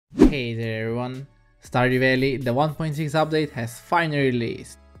Hey there everyone, Stardew Valley, the 1.6 update has finally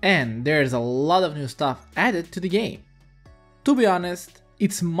released, and there's a lot of new stuff added to the game. To be honest,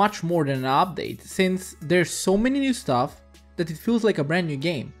 it's much more than an update, since there's so many new stuff that it feels like a brand new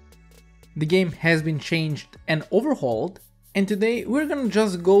game. The game has been changed and overhauled, and today we're gonna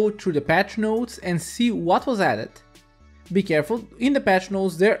just go through the patch notes and see what was added. Be careful, in the patch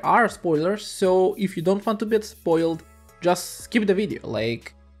notes there are spoilers, so if you don't want to get spoiled, just skip the video,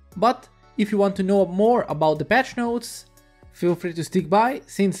 But if you want to know more about the patch notes, feel free to stick by,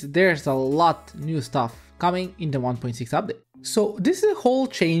 since there's a lot new stuff coming in the 1.6 update. So this is a whole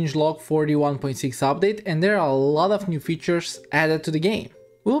changelog for the 1.6 update, and there are a lot of new features added to the game.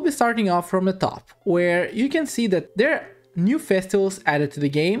 We'll be starting off from the top, where you can see that there are new festivals added to the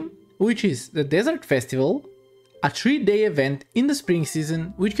game, which is the Desert Festival, a 3-day event in the spring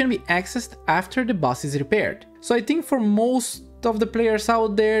season which can be accessed after the bus is repaired. So I think for most of the players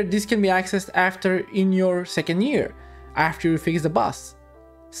out there, this can be accessed after in your second year, after you fix the bus,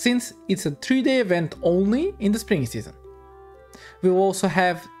 since it's a 3-day event only in the spring season. We will also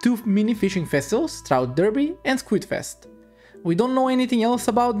have 2 mini fishing festivals, Trout Derby and Squid Fest. We don't know anything else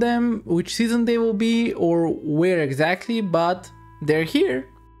about them, which season they will be or where exactly, but they're here.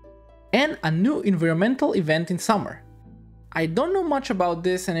 And a new environmental event in summer. I don't know much about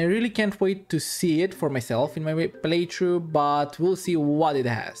this and I really can't wait to see it for myself in my playthrough, but we'll see what it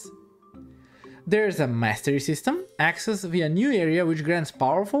has. There's a mastery system, accessed via a new area which grants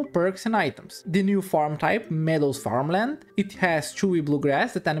powerful perks and items. The new farm type, Meadows Farmland, it has chewy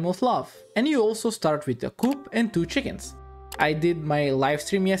bluegrass that animals love. And you also start with a coop and 2 chickens. I did my live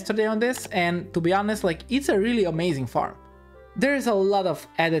stream yesterday on this, and to be honest, it's a really amazing farm. There is a lot of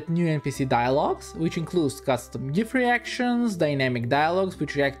added new NPC dialogues, which includes custom GIF reactions, dynamic dialogues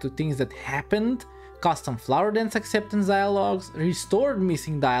which react to things that happened, custom flower dance acceptance dialogues, restored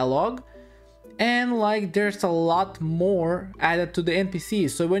missing dialogue, and there's a lot more added to the NPCs.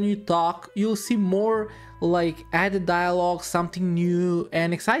 So when you talk, you'll see more added dialogue, something new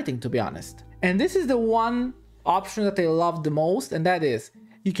and exciting, to be honest. And this is the one option that I love the most, and that is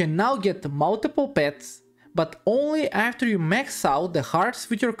you can now get multiple pets, but only after you max out the hearts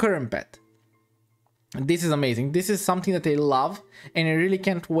with your current pet. This is amazing. This is something that I love, and I really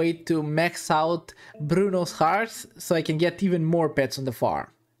can't wait to max out Bruno's hearts so I can get even more pets on the farm.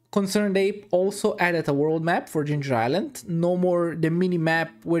 Concerned Ape also added a world map for Ginger Island. No more the mini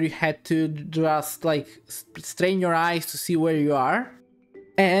map where you had to just strain your eyes to see where you are.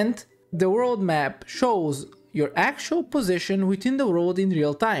 And the world map shows your actual position within the world in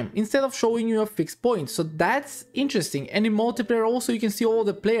real time, instead of showing you a fixed point, so that's interesting. And in multiplayer also you can see all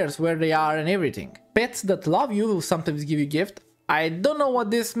the players, where they are and everything. Pets that love you will sometimes give you gift. I don't know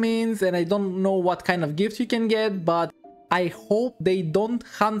what this means and I don't know what kind of gift you can get, but I hope they don't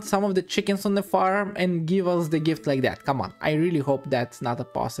hunt some of the chickens on the farm and give us the gift like that. Come on, I really hope that's not a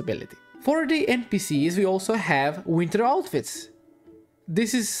possibility. For the NPCs we also have winter outfits.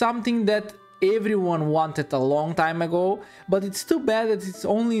 This is something that everyone wanted a long time ago, but it's too bad that it's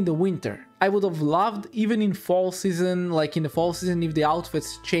only in the winter. I would have loved even in fall season, in the fall season, if the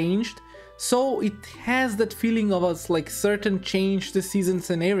outfits changed, so it has that feeling of a certain change the seasons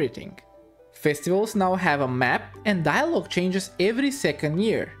and everything. Festivals now have a map and dialogue changes every second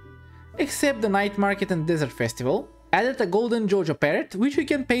year, except the Night Market and Desert Festival added a golden Jojo parrot, which you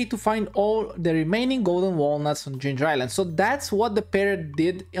can pay to find all the remaining golden walnuts on Ginger Island. So that's what the parrot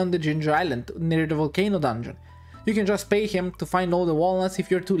did on the Ginger Island near the volcano dungeon. You can just pay him to find all the walnuts if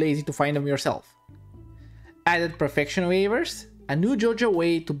you're too lazy to find them yourself. Added perfection waivers, a new Jojo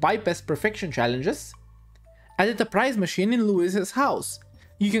way to bypass perfection challenges. Added a prize machine in Lewis's house.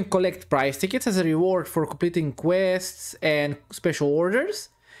 You can collect prize tickets as a reward for completing quests and special orders.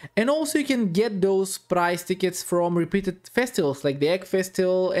 And also you can get those prize tickets from repeated festivals like the Egg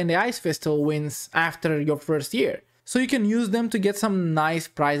Festival and the Ice Festival wins after your first year. So you can use them to get some nice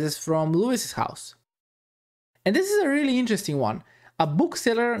prizes from Lewis's house. And this is a really interesting one. A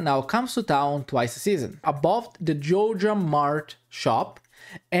bookseller now comes to town twice a season, above the Joja Mart shop,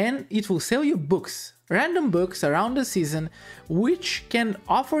 and it will sell you books, random books around the season, which can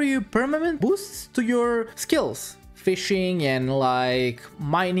offer you permanent boosts to your skills. Fishing and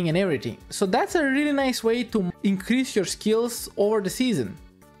mining and everything. So that's a really nice way to increase your skills over the season,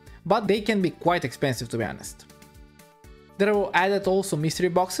 but they can be quite expensive, to be honest. There are added also mystery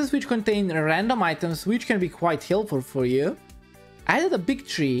boxes which contain random items which can be quite helpful for you. Added a big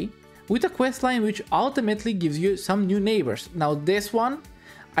tree with a questline which ultimately gives you some new neighbors. Now this one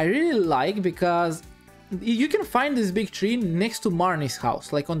I really like because you can find this big tree next to Marnie's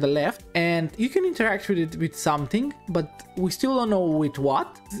house, like on the left, and you can interact with it with something, but we still don't know with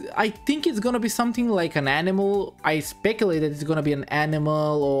what. I think it's gonna be something like an animal. I speculate that it's gonna be an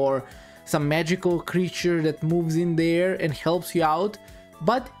animal or some magical creature that moves in there and helps you out,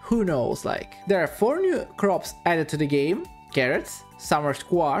 but who knows. Like, there are 4 new crops added to the game: carrots, summer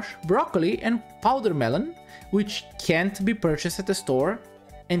squash, broccoli, and powder melon, which can't be purchased at the store,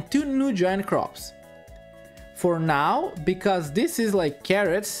 and 2 new giant crops. For now, because this is like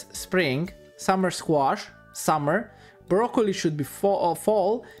carrots, spring, summer squash, summer, broccoli should be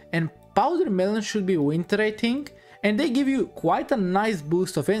fall, and powder melon should be winter, I think, and they give you quite a nice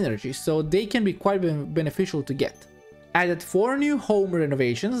boost of energy, so they can be quite beneficial to get. Added 4 new home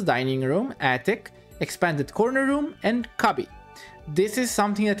renovations: dining room, attic, expanded corner room, and cubby. This is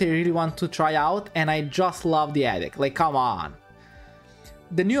something that I really want to try out, and I just love the attic, like come on.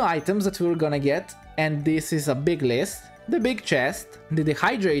 The new items that we're gonna get, and this is a big list: the big chest, the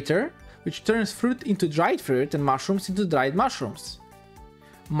dehydrator, which turns fruit into dried fruit and mushrooms into dried mushrooms,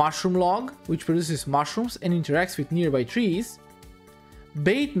 mushroom log, which produces mushrooms and interacts with nearby trees,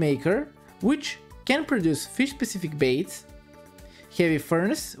 bait maker, which can produce fish specific baits, heavy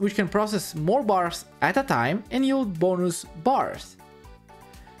furnace, which can process more bars at a time and yield bonus bars,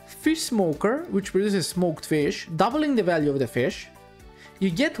 fish smoker, which produces smoked fish, doubling the value of the fish. You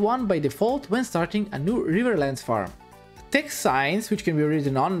get one by default when starting a new Riverlands farm. Text signs, which can be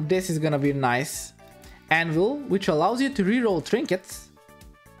written on, this is gonna be nice. Anvil, which allows you to reroll trinkets.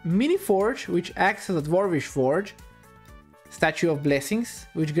 Mini forge, which acts as a dwarvish forge. Statue of Blessings,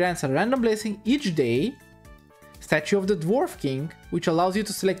 which grants a random blessing each day. Statue of the Dwarf King, which allows you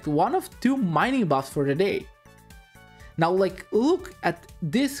to select one of 2 mining buffs for the day. Now, like, look at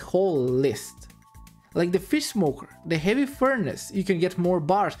this whole list. Like the fish smoker, the heavy furnace, you can get more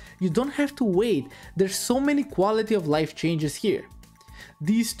bars. You don't have to wait. There's so many quality of life changes here.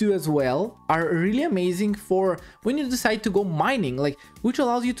 These 2 as well are really amazing for when you decide to go mining, like, which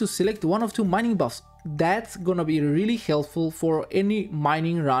allows you to select one of 2 mining buffs. That's gonna be really helpful for any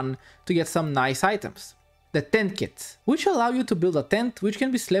mining run to get some nice items. The tent kits, which allow you to build a tent which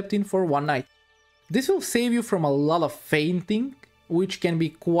can be slept in for 1 night. This will save you from a lot of fainting, which can be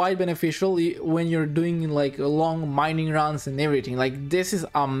quite beneficial when you're doing like long mining runs and everything. Like, this is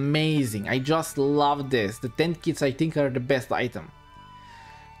amazing. I just love this. The tent kits, I think, are the best item.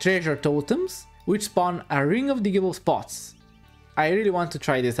 Treasure totems, which spawn a ring of diggable spots. I really want to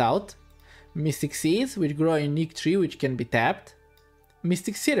try this out. Mystic seeds, which grow a unique tree which can be tapped.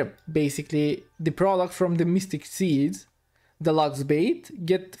 Mystic syrup, basically the product from the mystic seeds. Deluxe bait,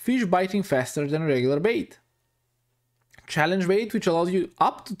 get fish biting faster than regular bait. Challenge bait, which allows you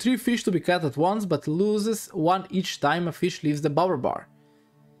up to 3 fish to be caught at once, but loses 1 each time a fish leaves the bubble bar.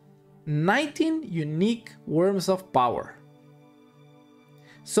 19 unique worms of power.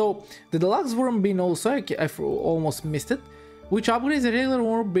 So the deluxe worm bin also, I almost missed it, which upgrades the regular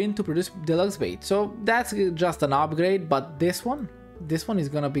worm bin to produce deluxe bait. So that's just an upgrade, but this one is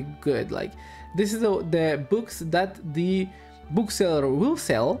gonna be good. Like, this is the books that the bookseller will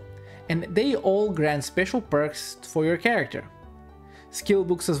sell, and they all grant special perks for your character. Skill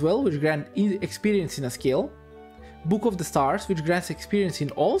books as well, which grant experience in a skill. Book of the Stars, which grants experience in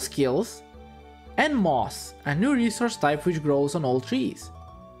all skills. And Moss, a new resource type which grows on all trees.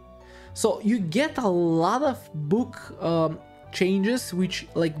 So you get a lot of book changes which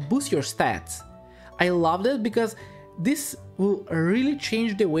like boost your stats. I love that because this will really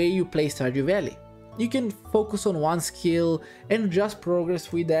change the way you play Stardew Valley. You can focus on one skill and just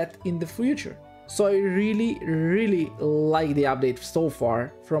progress with that in the future. So I really like the update so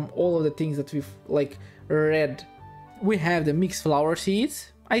far from all of the things that we've like read. We have the mixed flower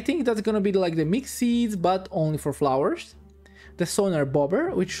seeds. I think that's gonna be like the mixed seeds, but only for flowers. The sonar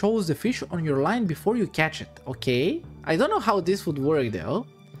bobber, which shows the fish on your line before you catch it. Okay, I don't know how this would work though.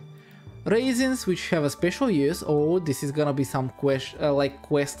 Raisins, which have a special use. Oh, this is gonna be some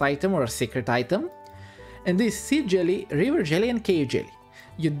quest item or a secret item. And this seed jelly, river jelly, and cave jelly.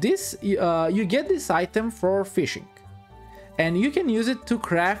 You get this item for fishing, and you can use it to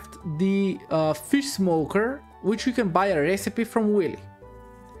craft the fish smoker, which you can buy a recipe from Willy.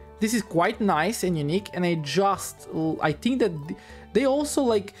 This is quite nice and unique, and I think that they also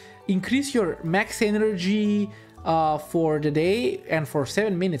like increase your max energy for the day and for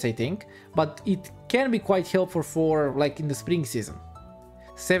 7 minutes, I think, but it can be quite helpful for like in the spring season.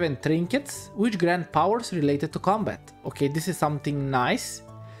 7 trinkets, which grant powers related to combat. Okay, this is something nice.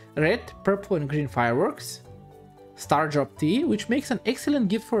 Red, purple, and green fireworks. Star Drop Tea, which makes an excellent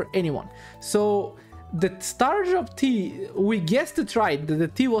gift for anyone. So the Star Drop Tea, we guessed it right, that the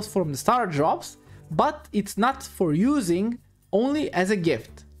tea was from the Star Drops, but it's not for using, only as a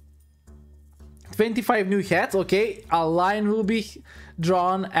gift. 25 new hats, okay, a line will be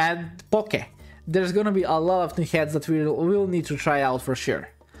drawn at Poke. There's gonna be a lot of new hats that we'll need to try out for sure.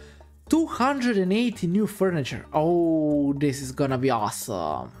 280 new furniture, oh, this is gonna be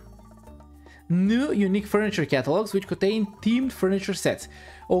awesome. New unique furniture catalogs which contain themed furniture sets.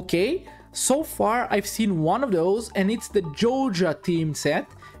 Okay, so far I've seen one of those and it's the Georgia themed set,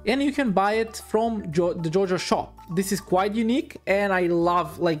 and you can buy it from the Georgia shop. This is quite unique and I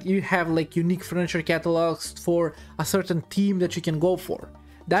love like you have like unique furniture catalogs for a certain theme that you can go for.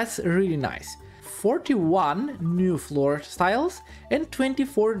 That's really nice. 41 new floor styles and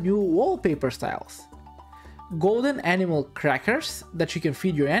 24 new wallpaper styles. Golden animal crackers that you can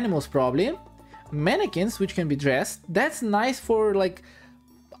feed your animals probably. Mannequins which can be dressed. That's nice for like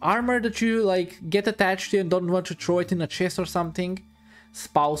armor that you like get attached to and don't want to throw it in a chest or something.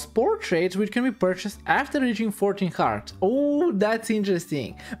 Spouse portraits which can be purchased after reaching 14 hearts. Oh, that's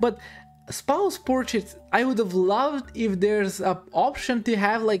interesting. But spouse portraits, I would have loved if there's an option to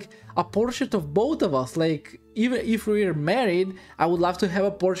have like a portrait of both of us. Like even if we're married, I would love to have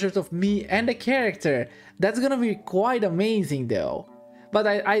a portrait of me and a character. That's gonna be quite amazing though. But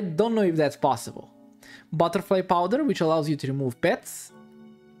I don't know if that's possible. Butterfly powder, which allows you to remove pets.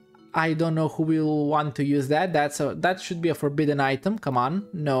 I don't know who will want to use that. That should be a forbidden item. Come on,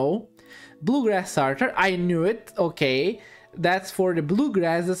 no. Bluegrass starter, I knew it. Okay, that's for the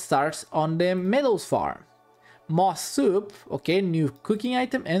bluegrass that starts on the Meadows farm. Moss soup, okay, new cooking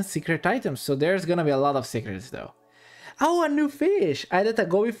item and secret items. So there's gonna be a lot of secrets though. Oh, a new fish! I added a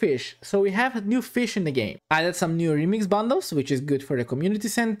goby fish, so we have a new fish in the game. I added some new remix bundles, which is good for the community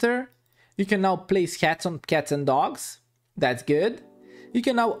center. You can now place hats on cats and dogs. That's good. You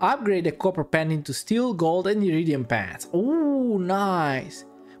can now upgrade the copper pan into steel, gold and iridium pans. Oh, nice!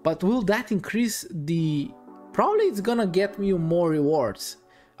 But will that increase the... Probably it's gonna get you more rewards.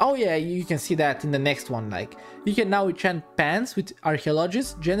 Oh yeah, you can see that in the next one, like, you can now enchant pants with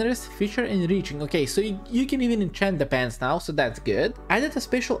Archaeologist, Generous, Fisher and Reaching. Okay, so you can even enchant the pants now, so that's good. Added a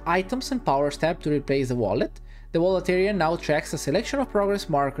special items and powers tab to replace the wallet. The wallet area now tracks a selection of progress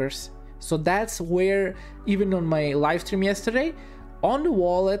markers. So that's where, even on my live stream yesterday, on the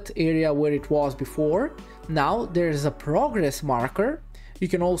wallet area where it was before, now there's a progress marker. You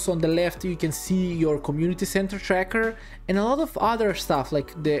can also on the left, you can see your community center tracker and a lot of other stuff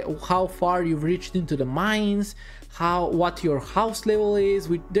like how far you've reached into the mines, what your house level is.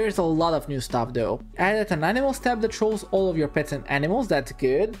 There's a lot of new stuff though. Added an animals tab that shows all of your pets and animals, that's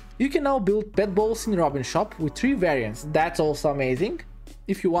good. You can now build pet balls in Robin's shop with 3 variants, that's also amazing.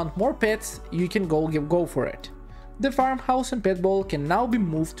 If you want more pets, you can go for it. The farmhouse and pet ball can now be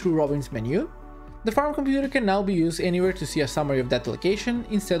moved through Robin's menu. The farm computer can now be used anywhere to see a summary of that location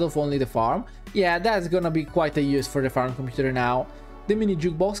instead of only the farm. Yeah, that's gonna be quite a use for the farm computer now. The mini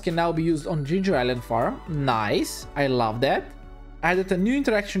jukebox can now be used on Ginger Island farm. Nice, I love that. Added a new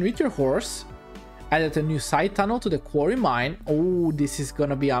interaction with your horse. Added a new side tunnel to the quarry mine. Oh, this is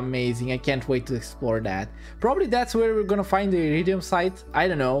gonna be amazing. I can't wait to explore that. Probably that's where we're gonna find the iridium site. I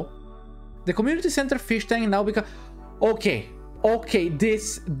don't know. The community center fish tank now becomes... Okay,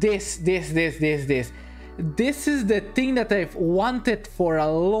 this is the thing that I've wanted for a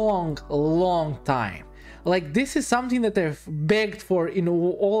long time. Like, this is something that I've begged for in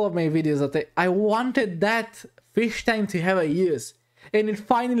all of my videos, that I wanted that fish tank to have a use. And it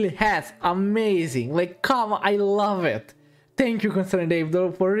finally has. Amazing. Like, come on, I love it. Thank you, Concerned Dave,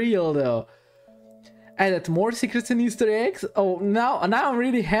 though, for real, though. Added more secrets and Easter eggs. Oh, now I'm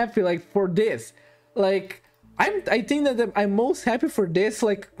really happy, like, for this. Like... I think that I'm most happy for this,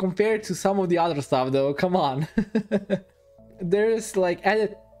 like, compared to some of the other stuff though, come on. There's like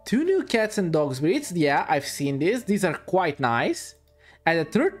added 2 new cats and dogs breeds. Yeah, I've seen this. These are quite nice.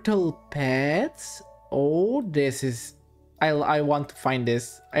 Added turtle pets. Oh, this is... I want to find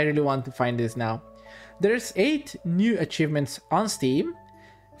this. I really want to find this now. There's 8 new achievements on Steam,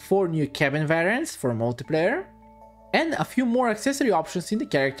 4 new cabin variants for multiplayer, and a few more accessory options in the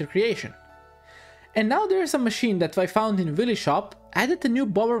character creation. And now there's a machine that I found in Village Shop, added a new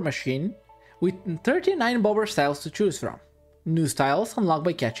bobber machine with 39 bobber styles to choose from. New styles unlocked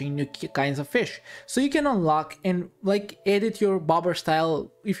by catching new kinds of fish. So you can unlock and like edit your bobber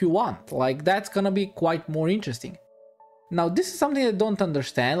style if you want. Like, that's gonna be quite more interesting. Now this is something I don't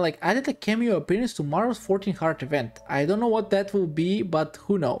understand. Like, added a cameo appearance to tomorrow's 14 heart event. I don't know what that will be, but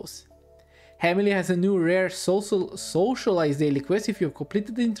who knows. Hamily has a new rare socialize daily quest if you've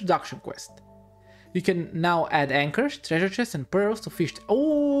completed the introduction quest. You can now add anchors, treasure chests, and pearls to fish.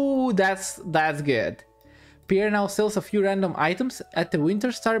 Oh, that's good. Pierre now sells a few random items at the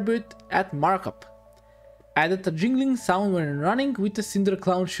Winter Star booth at Markup. Added a jingling sound when running with the Cinder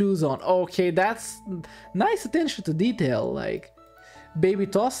Clown shoes on. Okay, that's nice attention to detail. Like, Baby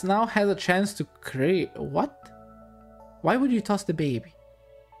Toss now has a chance to create... What? Why would you toss the baby?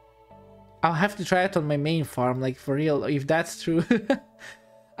 I'll have to try it on my main farm, like for real, if that's true.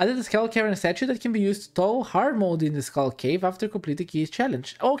 Added a Skull Cavern statue that can be used to toll hard mode in the Skull Cave after completing Key's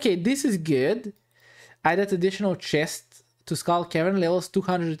challenge. Okay, this is good. Added additional chests to Skull Cavern levels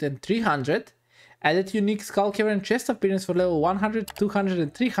 200 and 300. Added unique Skull Cavern chest appearance for level 100, 200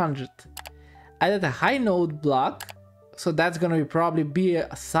 and 300. Added a high node block, so that's gonna probably be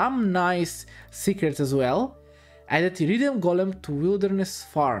some nice secrets as well. Added Iridium Golem to Wilderness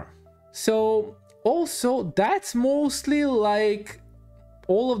Farm. So also that's mostly like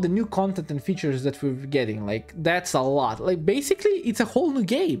all of the new content and features that we're getting. Like, that's a lot. Like, basically it's a whole new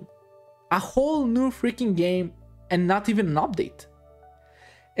game. A whole new freaking game, and not even an update.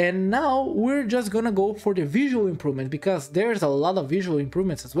 And now we're just gonna go for the visual improvement, because there's a lot of visual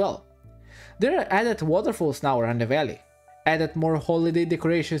improvements as well. There are added waterfalls now around the valley. Added more holiday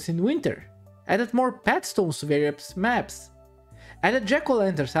decorations in winter. Added more pet stones to various maps. Added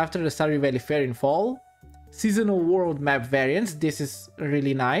jack-o'-lanterns after the Stardew Valley Fair in fall. Seasonal world map variants, this is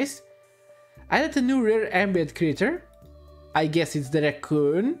really nice. Added a new rare ambient critter. I guess it's the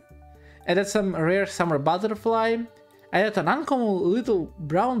raccoon. Added some rare summer butterfly. Added an uncommon little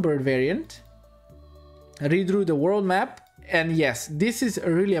brown bird variant. Redrew the world map. And yes, this is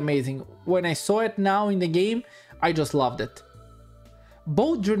really amazing. When I saw it now in the game, I just loved it.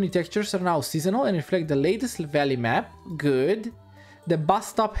 Both journey textures are now seasonal and reflect the latest valley map. Good. The bus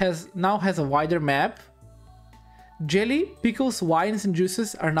stop now has a wider map. Jelly, pickles, wines and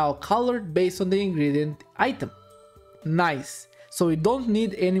juices are now colored based on the ingredient item. Nice. So we don't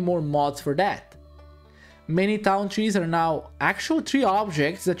need any more mods for that. Many town trees are now actual tree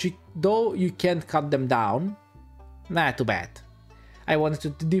objects that though you can't cut them down. Nah, too bad. I wanted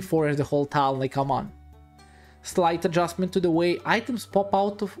to deforest the whole town, like come on. Slight adjustment to the way items pop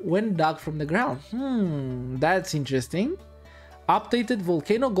out of when dug from the ground. That's interesting. Updated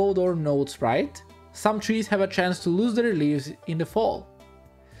volcano gold ore node sprite. Some trees have a chance to lose their leaves in the fall.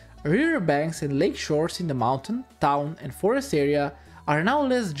 River banks and lake shores in the mountain, town and forest area are now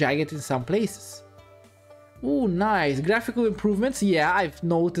less jagged in some places. Ooh, nice. Graphical improvements. Yeah, I've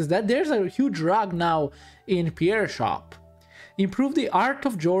noticed that. There's a huge rug now in Pierre shop. Improve the art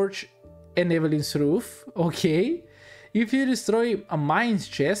of George and Evelyn's roof. Okay. If you destroy a mine's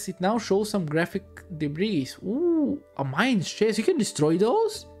chest, it now shows some graphic debris. Ooh, a mine's chest. You can destroy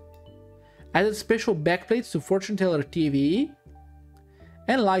those? Added special backplates to Fortune Teller TV.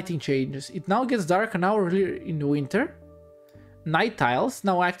 And lighting changes. It now gets dark an hour earlier in the winter. Night tiles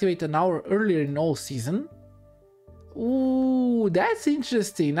now activate an hour earlier in all season. Ooh, that's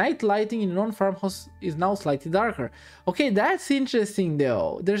interesting. Night lighting in non-farmhouse is now slightly darker. Okay, that's interesting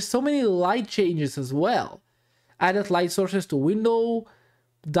though. There's so many light changes as well. Added light sources to window,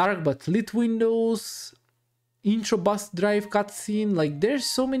 dark but lit windows, intro bus drive cutscene. Like, there's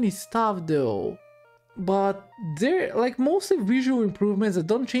so many stuff though. But they're like mostly visual improvements that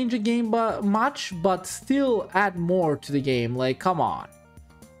don't change the game much, but still add more to the game. Like, come on.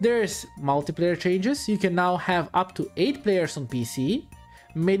 There's multiplayer changes. You can now have up to 8 players on PC.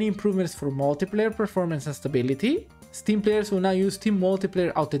 Many improvements for multiplayer performance and stability. Steam players will now use Steam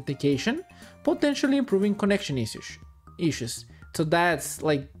multiplayer authentication, potentially improving connection issues. So that's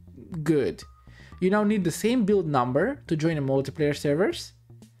like good. You now need the same build number to join the multiplayer servers.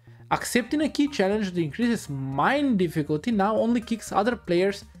 Accepting a key challenge that increases mine difficulty now only kicks other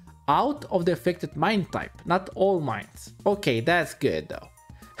players out of the affected mine type, not all mines. Okay, that's good though.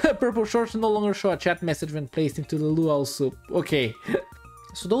 Purple shorts no longer show a chat message when placed into the luau soup. Okay.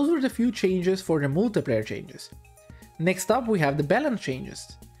 So those were the few changes for the multiplayer changes. Next up we have the balance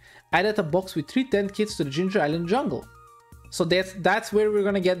changes. Added a box with 3 tent kits to the Ginger Island jungle. So that's where we're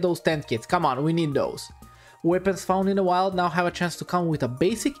gonna get those tent kits. Come on, we need those. Weapons found in the wild now have a chance to come with a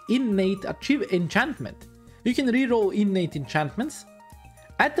basic innate enchantment. You can reroll innate enchantments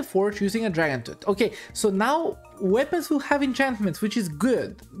at the forge using a dragon tooth. Okay, so now weapons will have enchantments, which is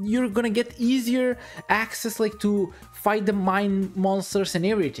good. You're gonna get easier access, like, to fight the mine monsters and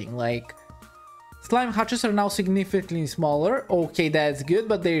everything. Like, slime hutches are now significantly smaller. Okay, that's good,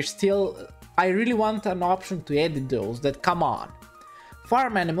 but they're still... I really want an option to edit those. That, come on.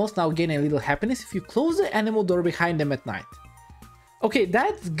 Farm animals now gain a little happiness if you close the animal door behind them at night. Okay,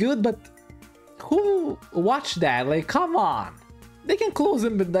 that's good, but who watched that? Like, come on. They can close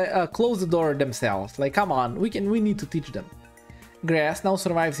the door themselves. Like, come on, we need to teach them. Grass now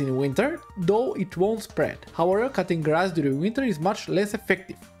survives in winter, though it won't spread. However, cutting grass during winter is much less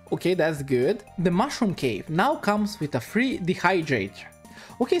effective. Okay, that's good. The mushroom cave now comes with a free dehydrator.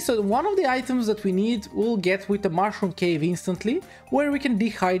 Okay, so one of the items that we need we'll get with the mushroom cave instantly, where we can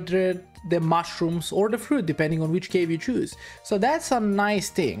dehydrate the mushrooms or the fruit depending on which cave you choose. So that's a nice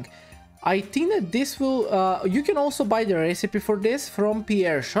thing. I think that this will, you can also buy the recipe for this from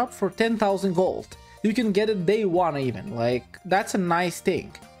Pierre shop for 10,000 gold. You can get it day one even, like that's a nice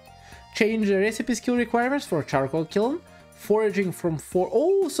thing. Change the recipe skill requirements for charcoal kiln, foraging from 4,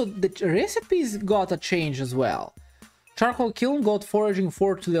 oh, so the recipes got a change as well. Charcoal kiln got foraging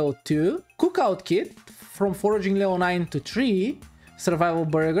 4 to level 2, cookout kit from foraging level 9 to 3, survival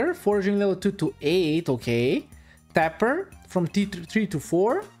burger, foraging level 2 to 8, okay, tapper from 3 to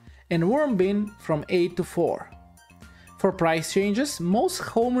 4, and worm bin from 8 to 4. For price changes, most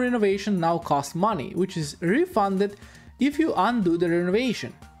home renovation now cost money, which is refunded if you undo the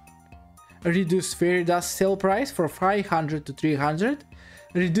renovation. Reduce fairy dust sale price from 500 to 300.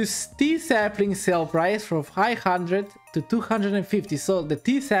 Reduce tea sapling sale price from 500 to 250, so the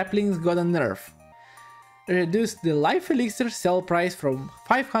tea saplings got a nerf. Reduce the life elixir sell price from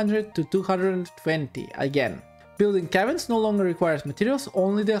 500 to 220 again. Building cabins no longer requires materials,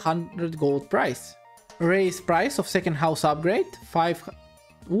 only the 100 gold price. Raise price of second house upgrade from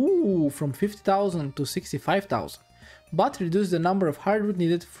 50,000 to 65,000, but reduce the number of hardwood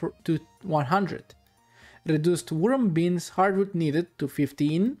needed to 100. Reduced worm bins hardwood needed to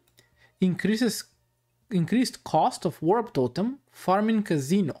 15. Increased cost of warp totem, farming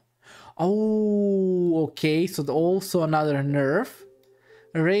casino. Oh, okay, so also another nerf.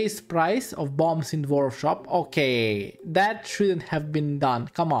 Raised price of bombs in dwarf shop. Okay, that shouldn't have been done.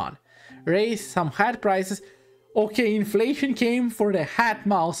 Come on. Raise some hat prices. Okay, inflation came for the hat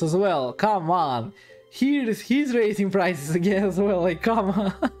mouse as well. Come on. He's raising prices again as well. Like, come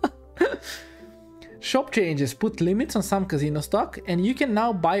on. Shop changes. Put limits on some casino stock, and you can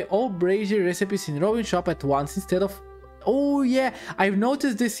now buy all brazier recipes in Robin shop at once instead of... Oh yeah, I've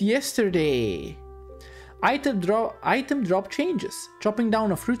noticed this yesterday. Item drop changes. Chopping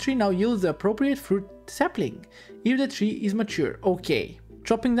down a fruit tree now yields the appropriate fruit sapling if the tree is mature. Okay.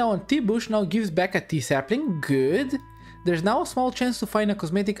 Chopping down a tea bush now gives back a tea sapling. Good. There's now a small chance to find a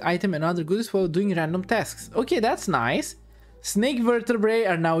cosmetic item and other goodies while doing random tasks. Okay, that's nice. Snake vertebrae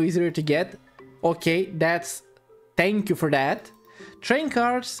are now easier to get. Okay, that's... Thank you for that. Train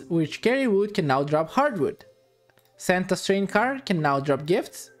cars which carry wood can now drop hardwood. Santa's train car can now drop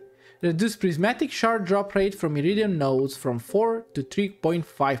gifts. Reduce prismatic shard drop rate from iridium nodes from 4 to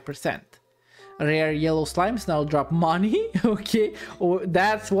 3.5%. Rare yellow slimes now drop money. Okay, oh,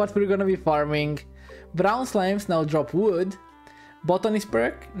 that's what we're gonna be farming. Brown slimes now drop wood. Botanist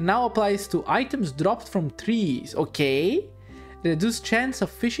perk now applies to items dropped from trees. Okay. Reduce chance of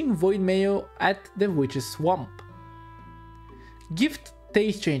fishing void mayo at the witch's swamp. Gift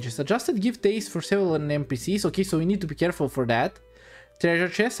taste changes. Adjusted gift taste for several NPCs. Okay, so we need to be careful for that. Treasure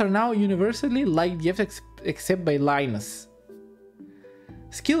chests are now universally liked gifts except by Linus.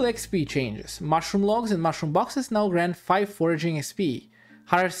 Skill XP changes. Mushroom logs and mushroom boxes now grant 5 foraging XP.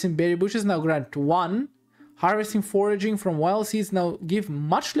 Harvesting berry bushes now grant 1. Harvesting foraging from wild seeds now give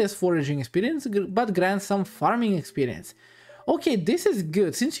much less foraging experience but grant some farming experience. Okay, this is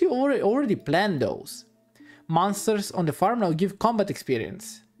good since you already planned those. Monsters on the farm now give combat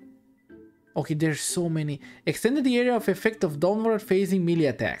experience. Okay, there's so many. Extended the area of effect of downward facing melee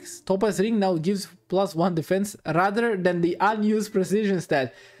attacks. Topaz ring now gives +1 defense rather than the unused precision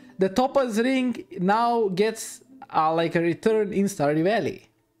stat. The Topaz ring now gets like a return in Stardew Valley.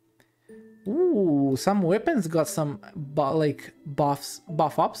 Ooh, some weapons got some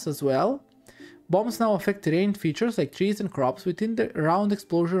buff ups as well. Bombs now affect terrain features like trees and crops within the round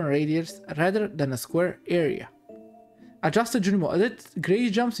explosion radius rather than a square area. Adjusted Junimo. Let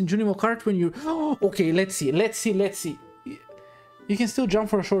graze jumps in Junimo cart when you... Okay, let's see. You can still jump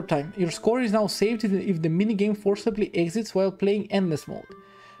for a short time. Your score is now saved if the minigame forcibly exits while playing endless mode.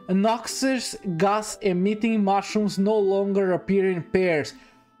 Noxious gas emitting mushrooms no longer appear in pairs.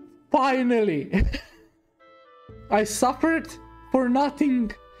 Finally! I suffered for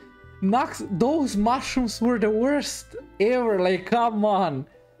nothing. Those mushrooms were the worst ever, like come on.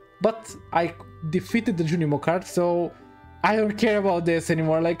 But I defeated the Junimo card, so I don't care about this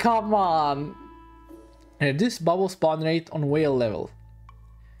anymore, like come on. Reduce bubble spawn rate on whale level.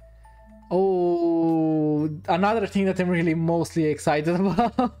 Oh, another thing that I'm really mostly excited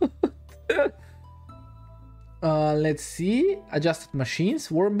about. Let's see. Adjusted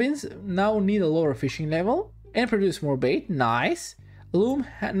machines. Worm bins now need a lower fishing level and produce more bait. Nice. Loom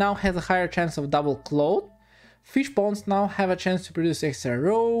now has a higher chance of double cloth. Fish ponds now have a chance to produce extra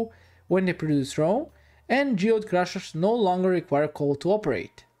roe when they produce roe. And geode crushers no longer require coal to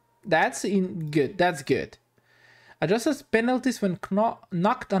operate. That's good. That's good. Adjusts penalties when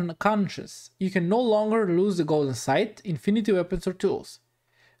knocked unconscious. You can no longer lose the golden sight, infinity weapons or tools.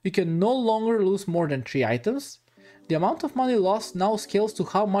 You can no longer lose more than 3 items. The amount of money lost now scales to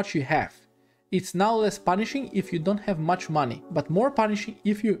how much you have. It's now less punishing if you don't have much money, but more punishing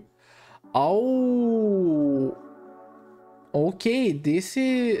if you... Oh... Okay, this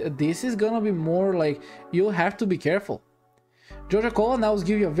is gonna be more like you'll have to be careful. Georgia Cola now gives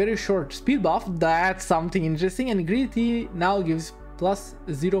you a very short speed buff, that's something interesting, and Green Tea now gives plus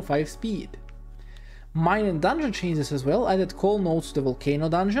 0.5 speed. Mine and dungeon changes as well, added coal nodes to the volcano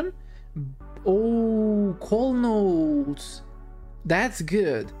dungeon. Oh, coal nodes, that's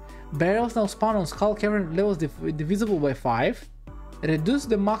good. Barrels now spawn on Skull Cavern levels divisible by 5. Reduce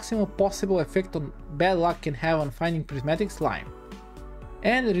the maximum possible effect on bad luck can have on finding prismatic slime.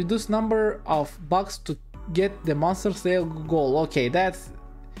 And reduce number of bugs to get the monster sale goal. Okay, that's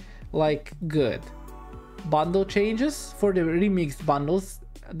like good. Bundle changes for the remixed bundles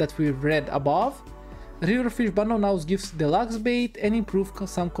that we've read above. Riverfish bundle now gives deluxe bait and improve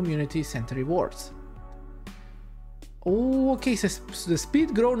some community center rewards. Oh, okay, so the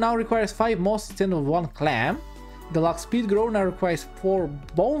speed grow now requires 5 moss instead of 1 clam. Deluxe speed grow now requires 4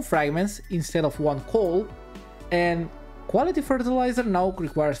 bone fragments instead of 1 coal, and quality fertilizer now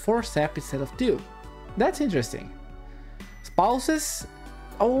requires 4 sap instead of 2. That's interesting. Spouses,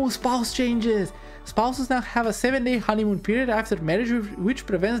 oh, spouse changes. Spouses now have a 7-day honeymoon period after marriage, which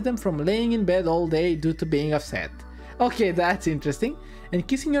prevents them from laying in bed all day due to being upset. Okay, that's interesting. And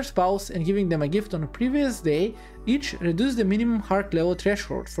kissing your spouse and giving them a gift on a previous day each reduce the minimum heart level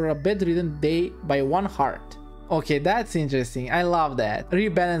threshold for a bedridden day by 1 heart. Okay, that's interesting, I love that.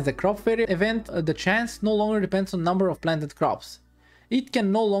 Rebalance the crop fairy event, the chance no longer depends on number of planted crops. It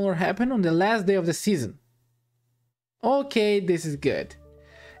can no longer happen on the last day of the season. Okay, this is good.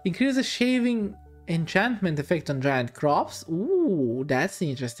 Increase the shaving enchantment effect on giant crops. Ooh, that's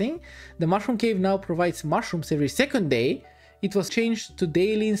interesting. The mushroom cave now provides mushrooms every 2nd day. It was changed to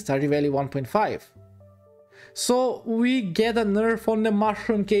daily in Stardew Valley 1.5. So we get a nerf on the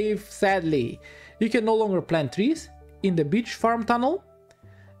mushroom cave, sadly. You can no longer plant trees in the beach farm tunnel.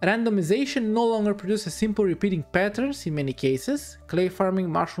 Randomization no longer produces simple repeating patterns in many cases. Clay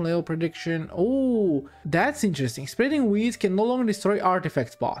farming, mushroom level prediction. Oh, that's interesting. Spreading weeds can no longer destroy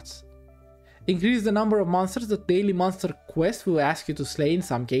artifact spots. Increase the number of monsters that daily monster quest will ask you to slay in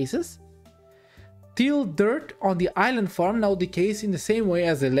some cases. Till dirt on the island farm now decays in the same way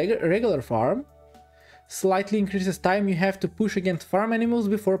as the regular farm. Slightly increases time you have to push against farm animals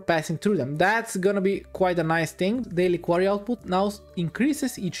before passing through them. That's gonna be quite a nice thing. Daily quarry output now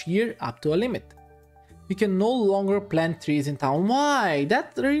increases each year up to a limit. You can no longer plant trees in town. Why?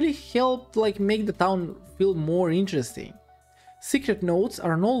 That really helped like make the town feel more interesting. Secret nodes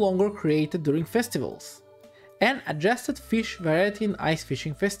are no longer created during festivals. And adjusted fish variety in ice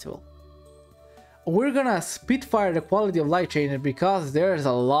fishing festival. We're gonna spitfire the quality of life changes because there's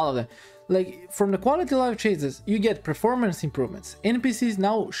a lot of them. Like, from the quality life changes, you get performance improvements. NPCs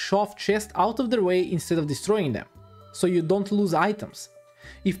now shove chests out of their way instead of destroying them, so you don't lose items.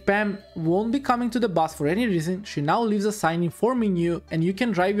 If Pam won't be coming to the bus for any reason, she now leaves a sign informing you and you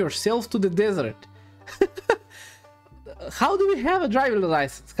can drive yourself to the desert. How do we have a driver's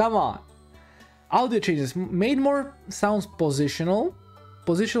license? Come on. Audio changes. Made more sounds positional.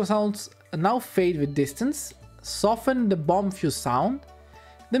 Positional sounds now fade with distance. Soften the bomb fuse sound.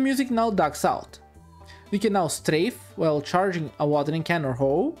 The music now ducks out. You can now strafe while charging a watering can or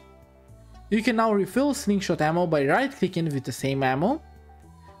hoe. You can now refill slingshot ammo by right-clicking with the same ammo.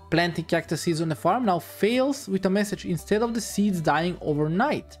 Planting cactus seeds on the farm now fails with a message instead of the seeds dying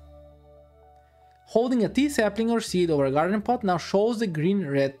overnight. Holding a tea sapling or seed over a garden pot now shows the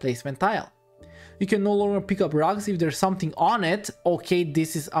green-red placement tile. You can no longer pick up rugs if there's something on it. Okay,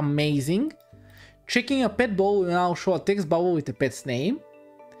 this is amazing. Checking a pet bowl will now show a text bubble with the pet's name.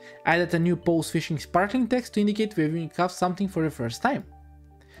 Added a new post-fishing sparkling text to indicate when you caught something for the first time.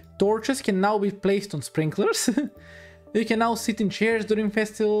 Torches can now be placed on sprinklers. You can now sit in chairs during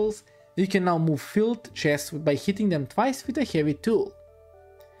festivals. You can now move filled chests by hitting them twice with a heavy tool.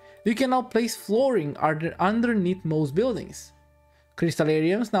 You can now place flooring underneath most buildings.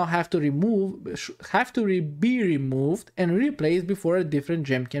 Crystallariums now have to be removed and replaced before a different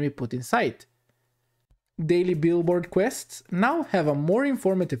gem can be put inside. Daily billboard quests now have a more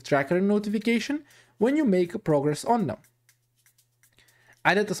informative tracker notification when you make progress on them.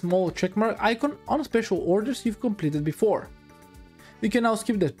 Added a small checkmark icon on special orders you've completed before. You can now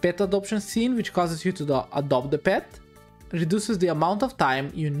skip the pet adoption scene, which causes you to adopt the pet. Reduces the amount of time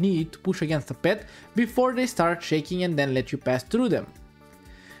you need to push against a pet before they start shaking and then let you pass through them.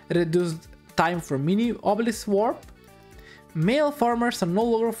 reduced time for mini obelisk warp. Male farmers are no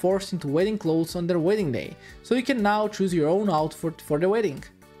longer forced into wedding clothes on their wedding day, so you can now choose your own outfit for the wedding.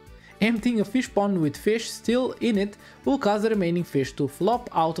 Emptying a fish pond with fish still in it will cause the remaining fish to flop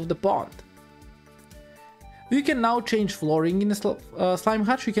out of the pond. You can now change flooring in the slime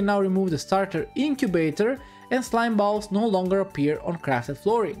hutch. You can now remove the starter incubator, and slime balls no longer appear on crafted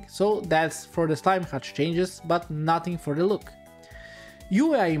flooring. So that's for the slime hutch changes, but nothing for the look.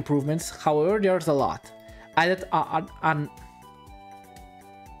 UI improvements, however, there's a lot. Added an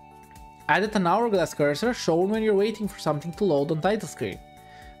hourglass cursor shown when you're waiting for something to load on title screen.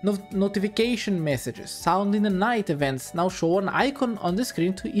 Notification messages, sound in the night events now show an icon on the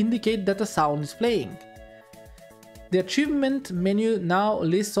screen to indicate that a sound is playing. The achievement menu now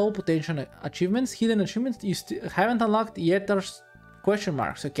lists all potential achievements. Hidden achievements you haven't unlocked yet are question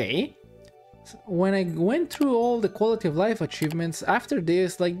marks, okay. When I went through all the quality of life achievements, after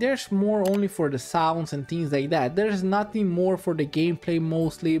this, like, there's more only for the sounds and things like that. There's nothing more for the gameplay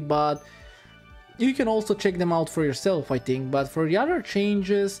mostly, but you can also check them out for yourself, I think. But for the other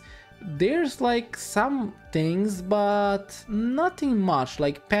changes, there's like some things, but nothing much.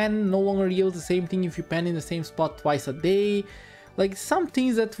 Like pen no longer yields the same thing if you pen in the same spot twice a day. Like some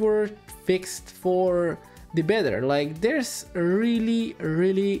things that were fixed for the better. Like there's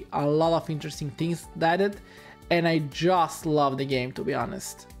really a lot of interesting things added, and I just love the game, to be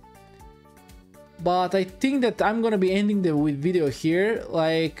honest. But I think that I'm gonna be ending the video here.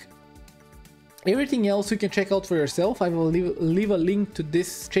 Like everything else you can check out for yourself. I will leave a link to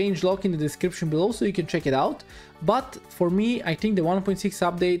this changelog in the description below so you can check it out. But for me, I think the 1.6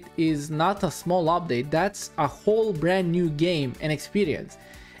 update is not a small update. That's a whole brand new game and experience,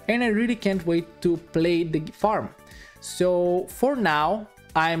 and I really can't wait to play the farm. So for now,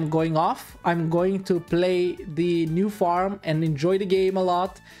 I'm going off. I'm going to play the new farm and enjoy the game a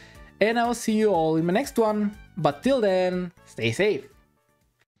lot, and I'll see you all in my next one. But till then, stay safe.